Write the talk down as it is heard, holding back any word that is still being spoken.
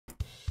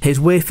Here's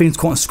weird things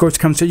caught on Security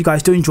Camera. So you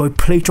guys do enjoy,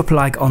 please drop a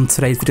like on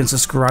today's video and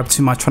subscribe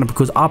to my channel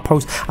because I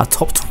post a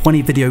top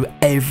 20 video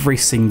every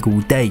single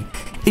day.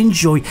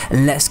 Enjoy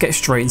and let's get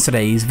straight into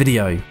today's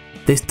video.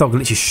 This dog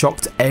literally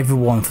shocked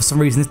everyone. For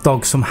some reason this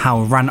dog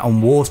somehow ran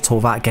on water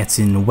without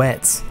getting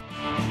wet.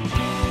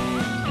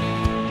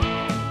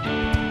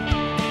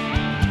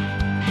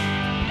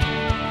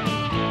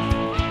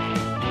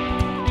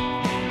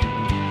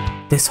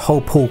 This whole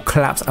pool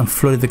collapsed and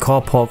flooded the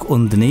car park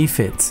underneath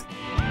it.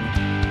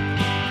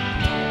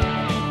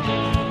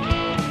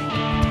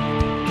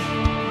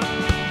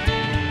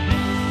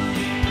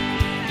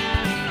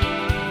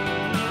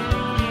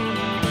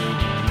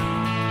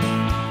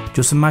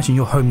 Just imagine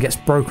your home gets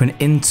broken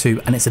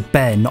into and it's a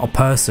bear, not a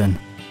person.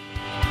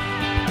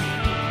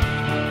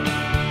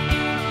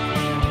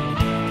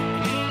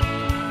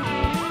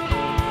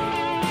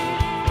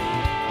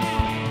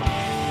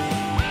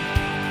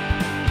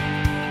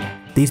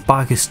 These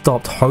bikers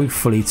stopped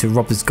hopefully to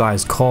rob this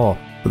guy's car,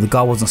 but the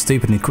guy wasn't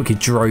stupid and he quickly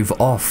drove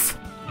off.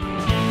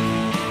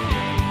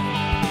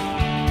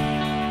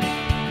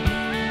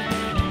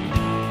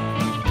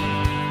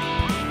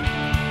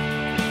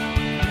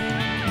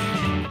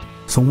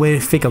 Some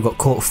weird figure got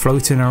caught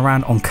floating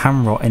around on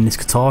camera in this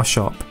guitar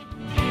shop.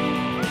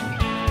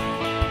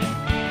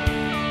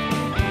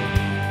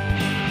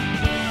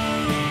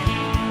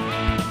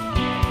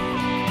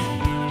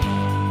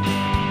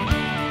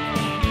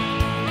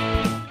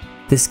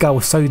 This guy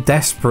was so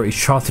desperate he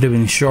tried to do an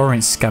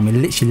insurance scam. He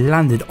literally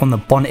landed on the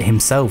bonnet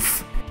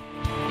himself.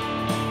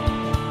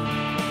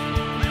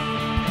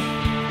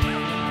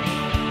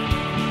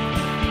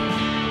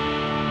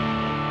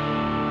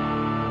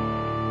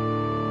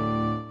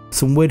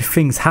 Some weird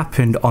things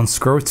happened on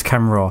Security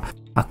Camera.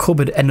 A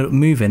cupboard ended up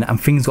moving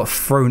and things got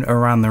thrown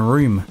around the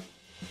room.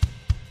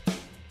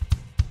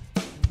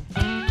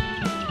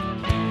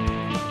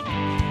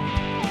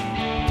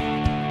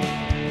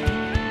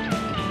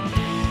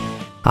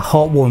 A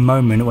heartwarming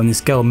moment when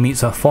this girl meets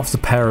her foster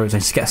parents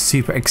and she gets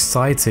super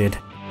excited.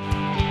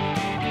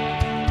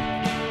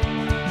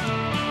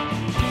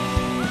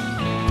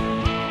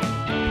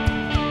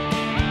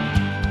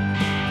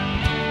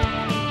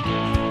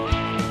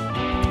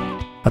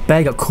 A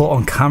bear got caught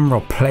on camera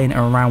playing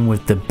around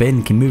with the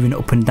bin, moving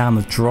up and down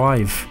the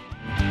drive.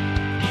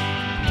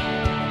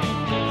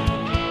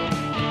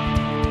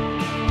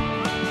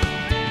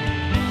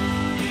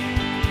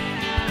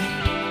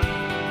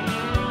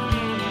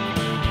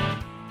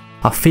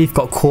 A thief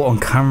got caught on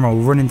camera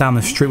running down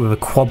the street with a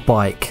quad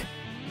bike.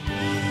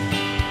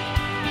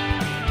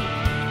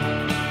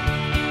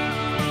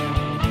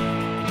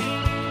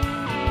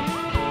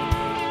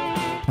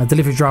 A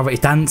delivery driver is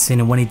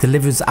dancing when he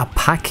delivers a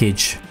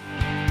package.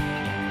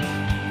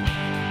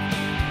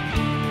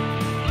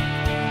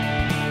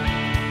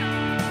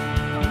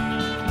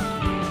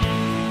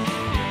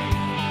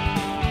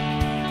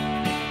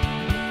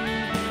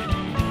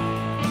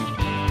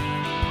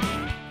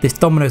 This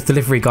Domino's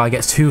delivery guy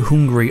gets too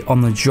hungry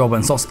on the job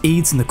and starts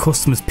eating the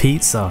customer's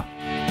pizza.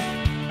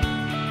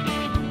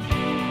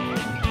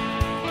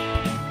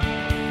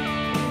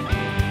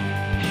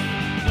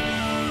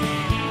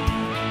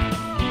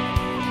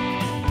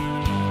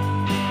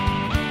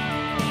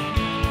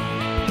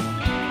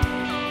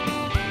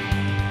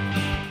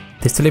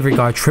 This delivery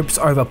guy trips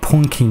over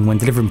Pumpkin when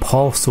delivering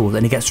parcels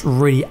and he gets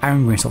really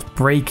angry and starts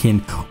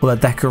breaking all the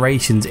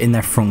decorations in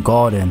their front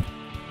garden.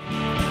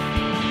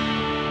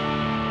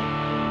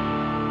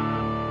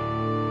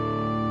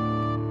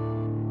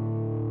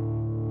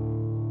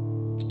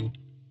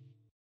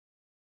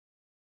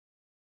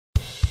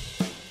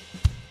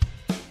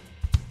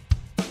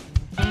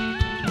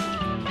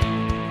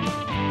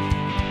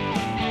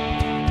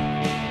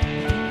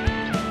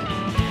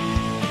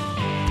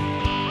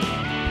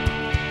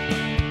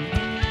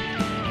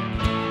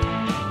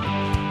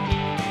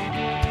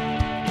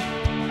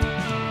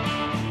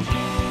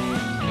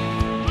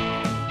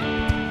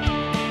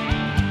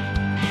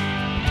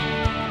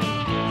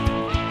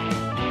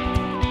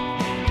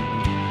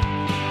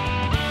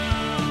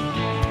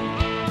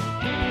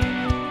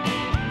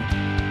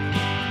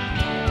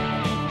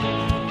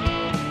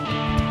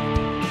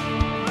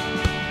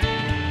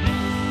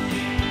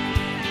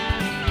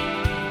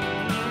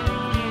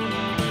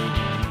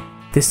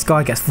 This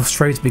guy gets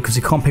frustrated because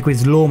he can't pick up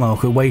his lawnmower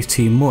because it weighs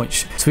too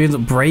much, so he ends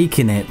up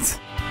breaking it.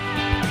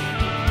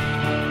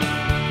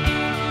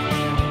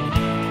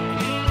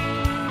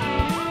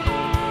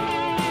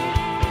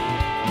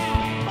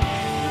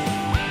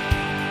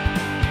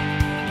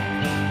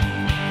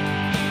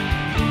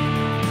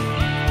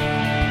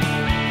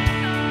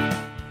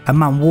 A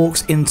man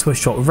walks into a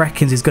shop,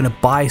 reckons he's going to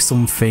buy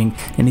something,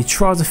 and he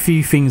tries a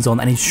few things on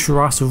and he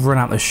tries to run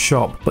out the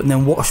shop, but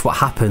then watch what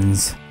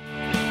happens.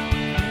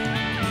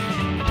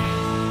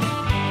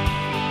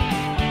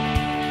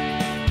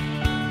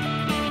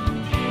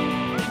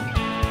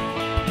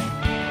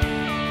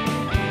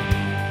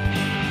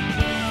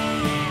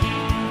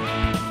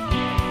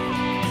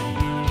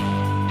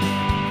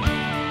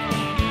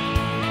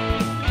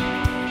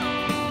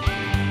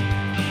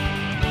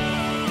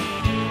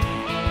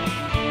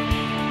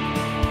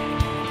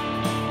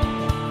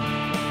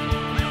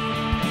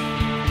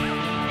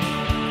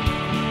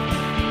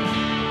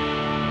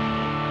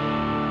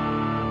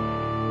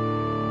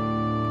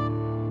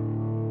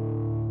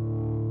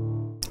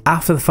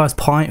 After the first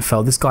pint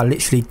fell, this guy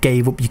literally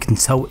gave up, you can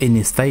tell in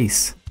his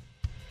face.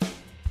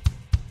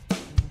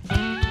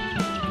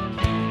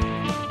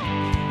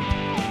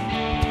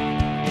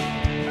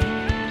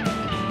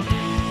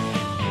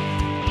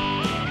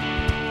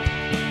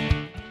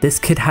 This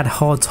kid had a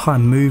hard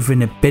time moving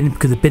the bin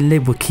because the bin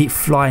lid would keep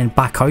flying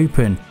back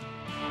open.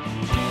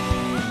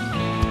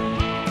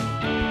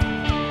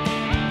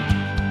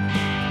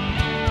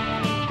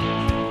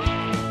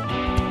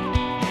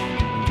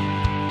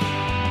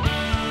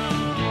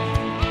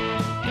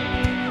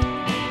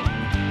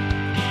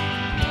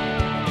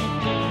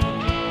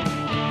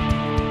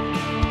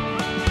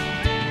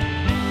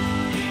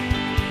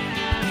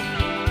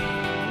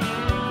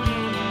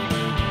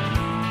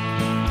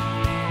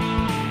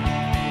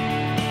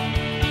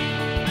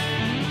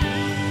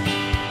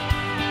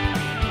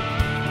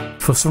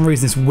 For some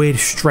reason, this weird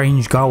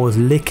strange guy was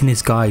licking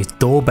this guy's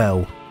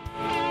doorbell.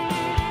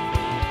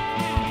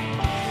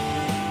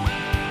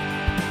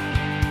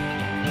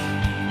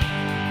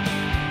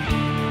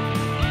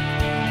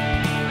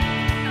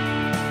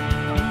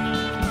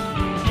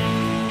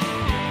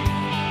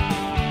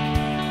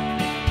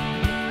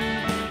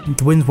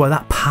 The winds were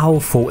that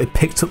powerful, it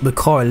picked up the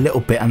car a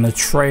little bit and the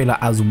trailer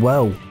as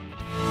well.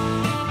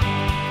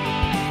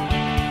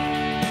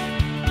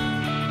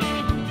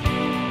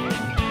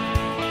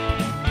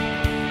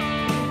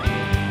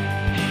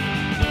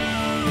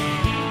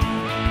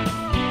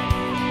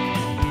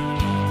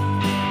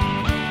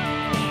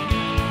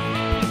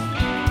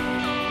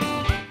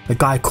 The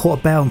guy caught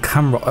a bear on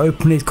camera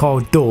opening his car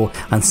door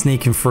and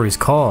sneaking through his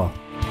car.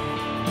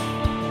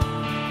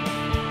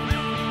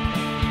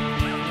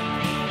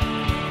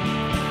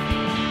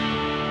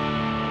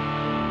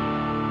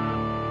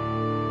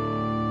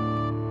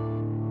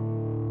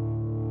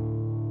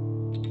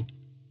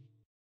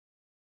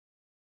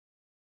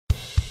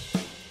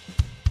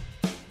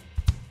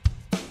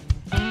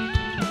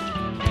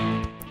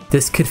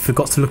 This kid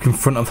forgot to look in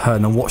front of her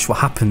and then watch what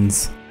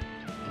happens.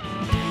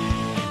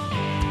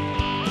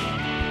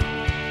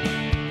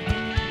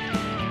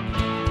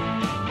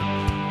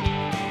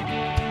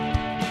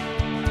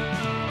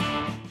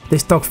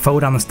 This dog fell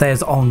down the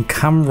stairs on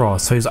camera,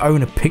 so his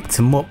owner picked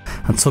him up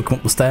and took him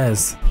up the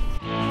stairs.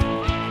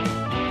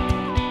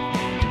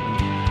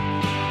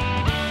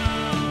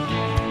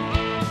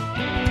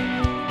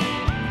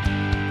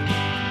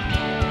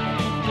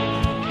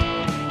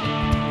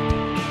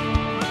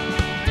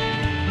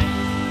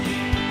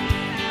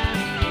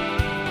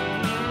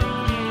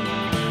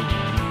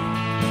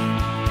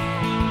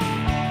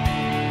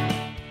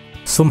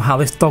 Somehow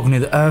this dog knew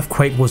the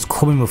earthquake was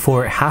coming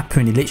before it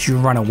happened. He literally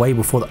ran away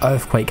before the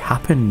earthquake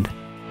happened.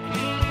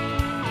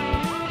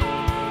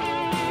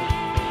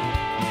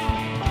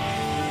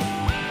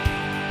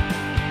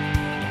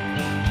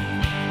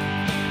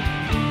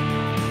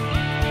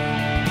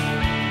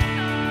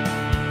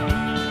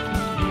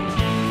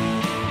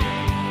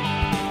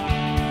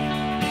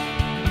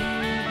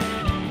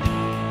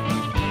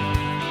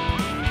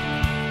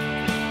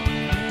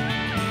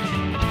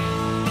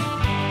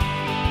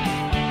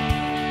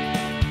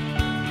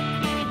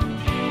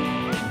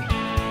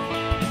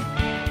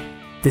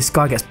 This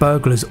guy gets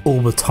burglars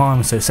all the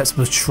time, so sets up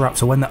a trap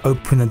so when they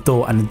open the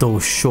door and the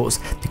door shuts,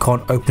 they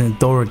can't open the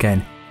door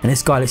again. And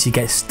this guy literally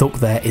gets stuck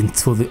there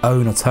until the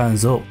owner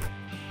turns up.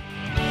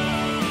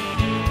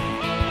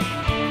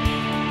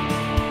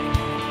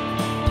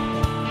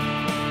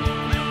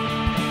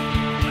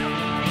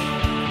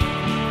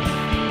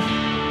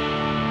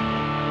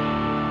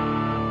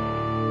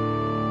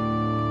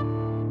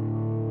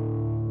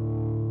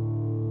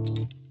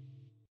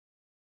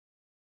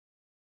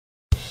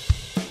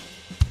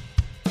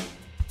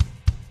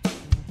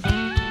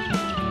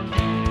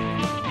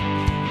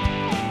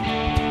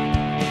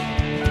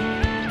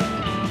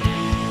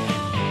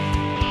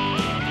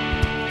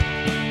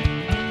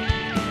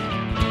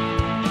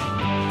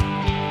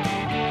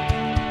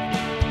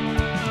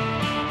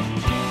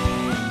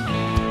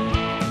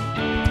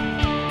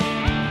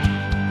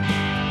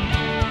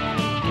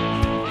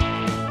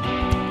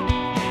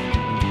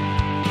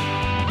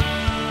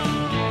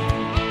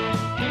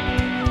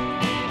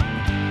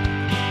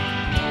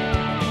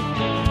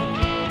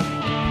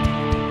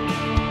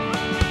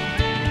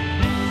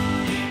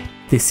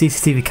 The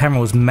CCTV camera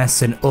was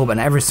messing up, and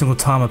every single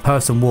time a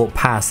person walked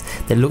past,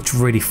 they looked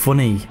really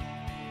funny.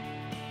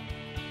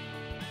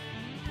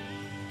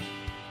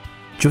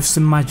 Just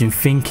imagine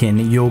thinking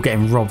you're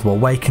getting robbed while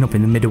waking up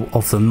in the middle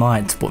of the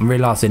night, but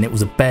realising it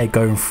was a bear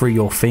going through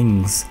your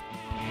things.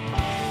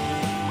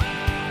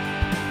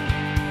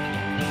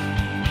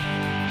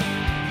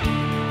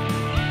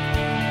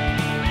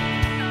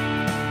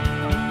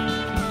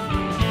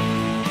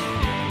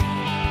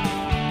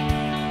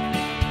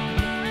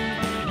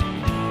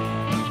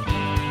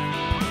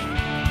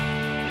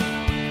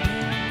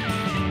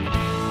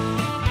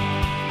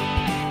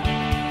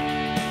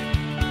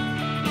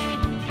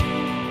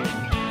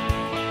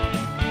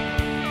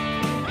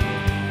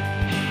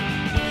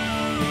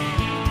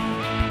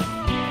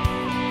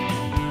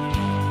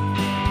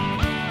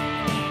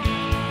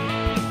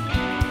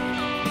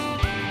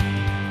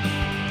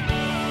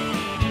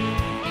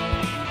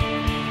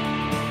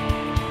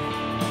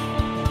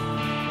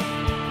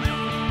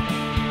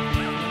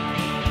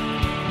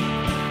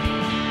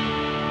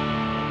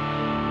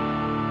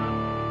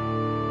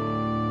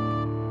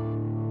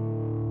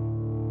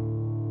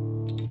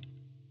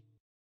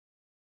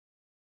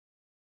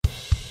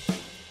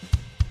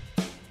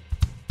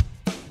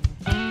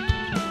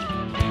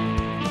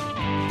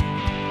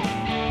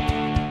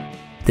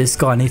 This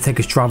guy needs to take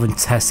his driving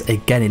test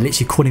again. He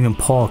literally couldn't even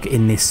park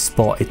in this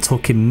spot. It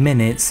took him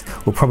minutes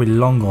or probably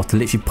longer to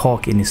literally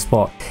park in this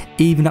spot.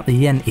 Even at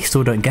the end, he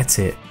still don't get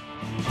it.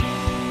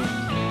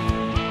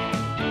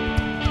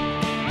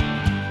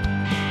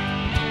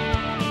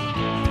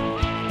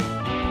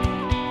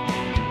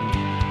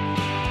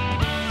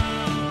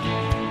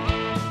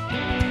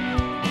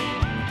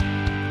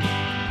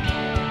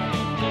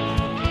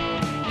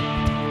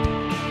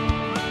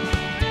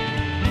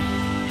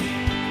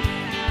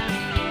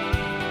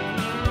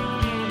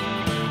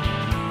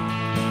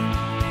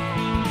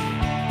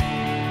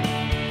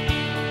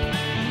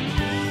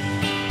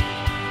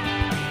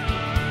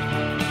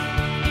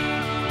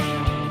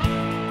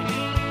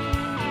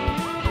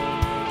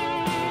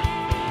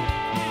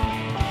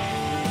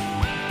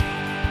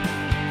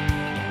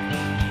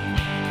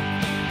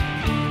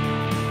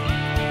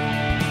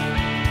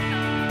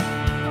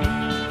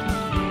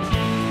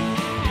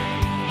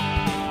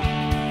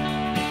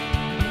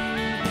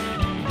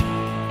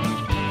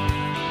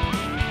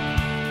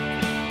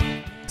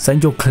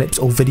 Send your clips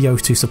or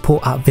videos to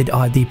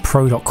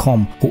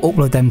support@vididpro.com or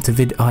upload them to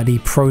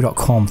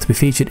vididpro.com to be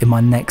featured in my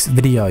next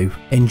video.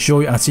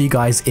 Enjoy, and I'll see you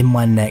guys in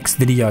my next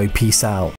video. Peace out.